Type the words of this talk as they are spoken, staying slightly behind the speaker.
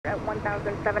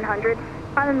1,700.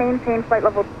 Climb and maintain flight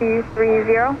level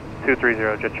 230.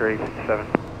 230, jet your 857.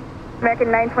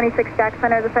 American 926 Jack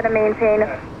Center, descend and maintain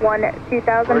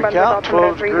 2000. Breakout,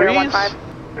 12 degrees.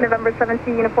 November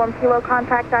 17, uniform kilo,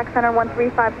 contact Jack Center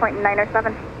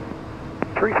 135.907.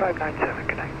 3597,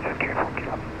 connect, uniform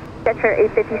kilo. Jet your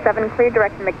 857, clear,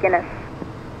 direct to McGinnis.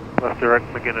 Left direct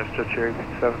McGinnis, jet your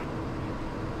 857.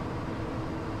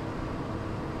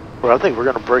 Well, I think we're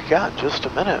going to break out in just a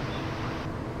minute.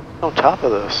 On top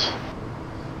of this.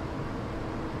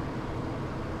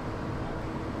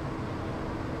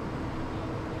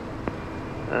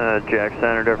 Jack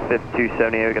Center,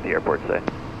 5278, we got the airport side.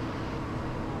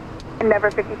 Endeavor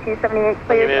 5278,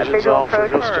 clear, visual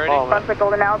approach. Brunswick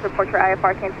Golden Owls, report your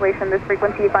IFR cancellation. This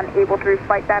frequency is unable to read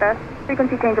flight data.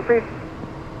 Frequency change approved.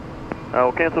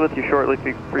 We'll cancel with you shortly.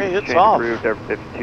 Frequency change approved, Endeavor 52.